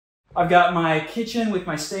I've got my kitchen with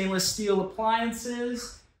my stainless steel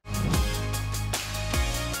appliances.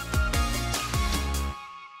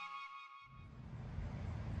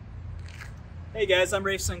 Hey guys, I'm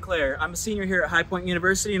Rafe Sinclair. I'm a senior here at High Point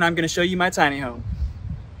University and I'm going to show you my tiny home.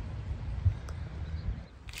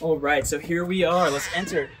 Alright, so here we are. Let's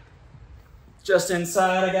enter. Just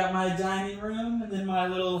inside I got my dining room and then my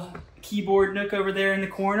little keyboard nook over there in the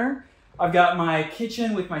corner. I've got my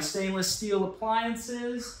kitchen with my stainless steel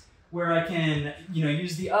appliances where I can,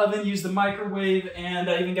 use the oven, use the microwave, and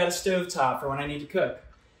I even got a stove top for when I need to cook.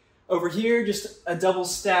 Over here, just a double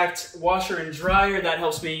stacked washer and dryer. That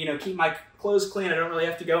helps me, keep my clothes clean. I don't really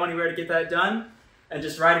have to go anywhere to get that done. And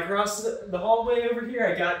just right across the hallway over here,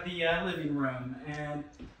 I got the living room. And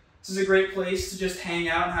this is a great place to just hang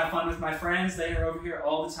out and have fun with my friends. They are over here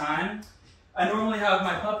all the time. I normally have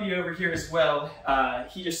my puppy over here as well.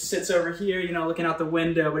 He just sits over here, looking out the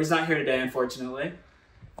window, but he's not here today, unfortunately.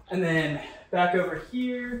 And then back over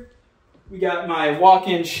here, we got my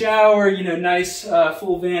walk-in shower, nice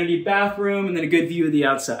full vanity bathroom, and then a good view of the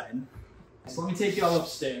outside. So let me take you all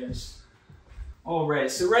upstairs. All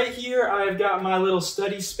right, so right here, I've got my little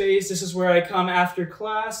study space. This is where I come after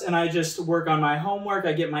class, and I just work on my homework.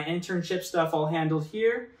 I get my internship stuff all handled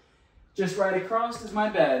here. Just right across is my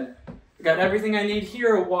bed. I got everything I need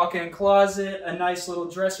here, a walk-in closet, a nice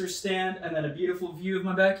little dresser stand, and then a beautiful view of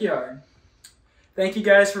my backyard. Thank you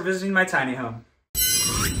guys for visiting my tiny home.